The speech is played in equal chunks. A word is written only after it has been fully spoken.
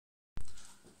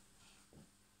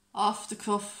Off the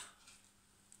Cuff,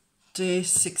 day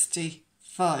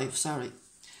 65, sorry.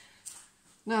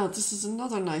 Now, this is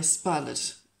another nice ballad.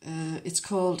 It's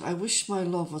called I Wish My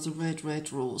Love Was a Red,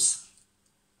 Red Rose.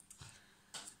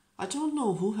 I don't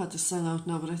know who had the song out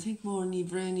now, but I think more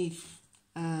Niamh Rainey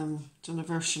done a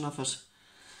version of it.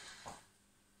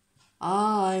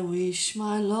 I wish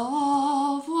my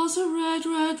love was a red,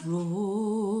 red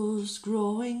rose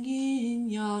growing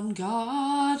in yon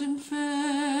garden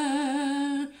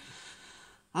fair,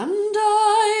 and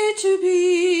I to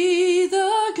be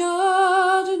the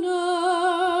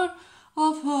gardener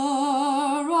of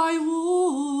her I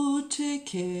would take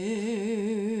care.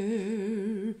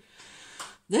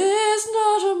 There's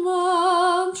not a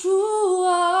month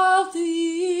throughout the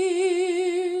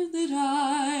year that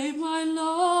I my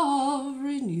love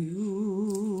renew.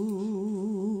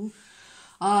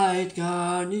 I'd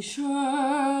garnish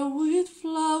her with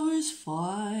flowers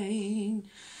fine,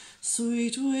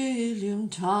 sweet William,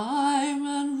 thyme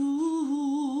and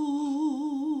rue.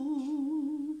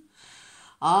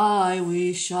 I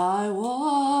wish I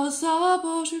was a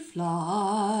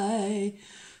butterfly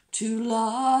to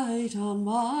light on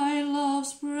my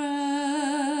love's breast,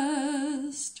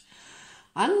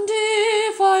 and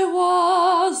if I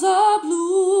was a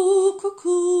blue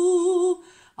cuckoo,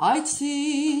 I'd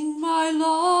sing my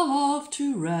love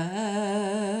to rest.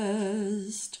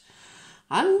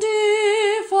 And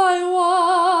if I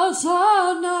was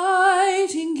a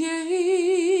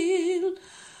nightingale,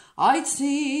 I'd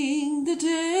sing the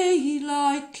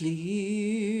daylight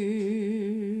clear.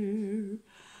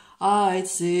 I'd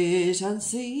sit and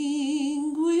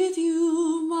sing with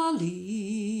you,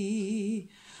 Molly,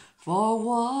 for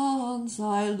once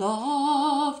I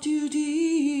loved you,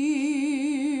 dear.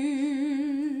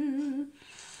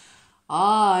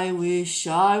 I wish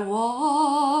I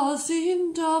was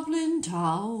in Dublin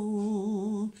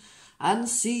town and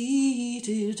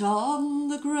seated on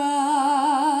the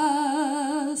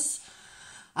grass,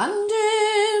 and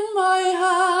in my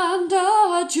hand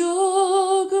a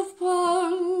jug of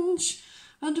punch,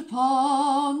 and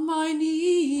upon my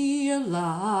knee a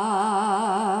lass.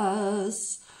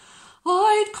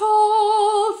 I'd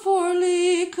call for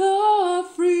liquor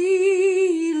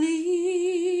freely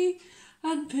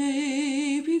and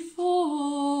pay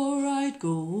before I'd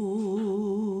go.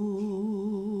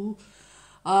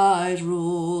 I'd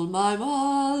roll my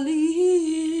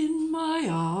Molly in my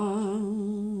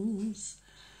arms,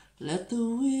 let the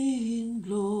wind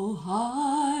blow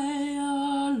high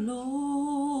or low.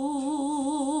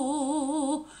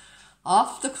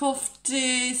 Off the Cuff,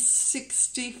 day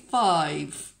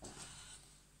 65.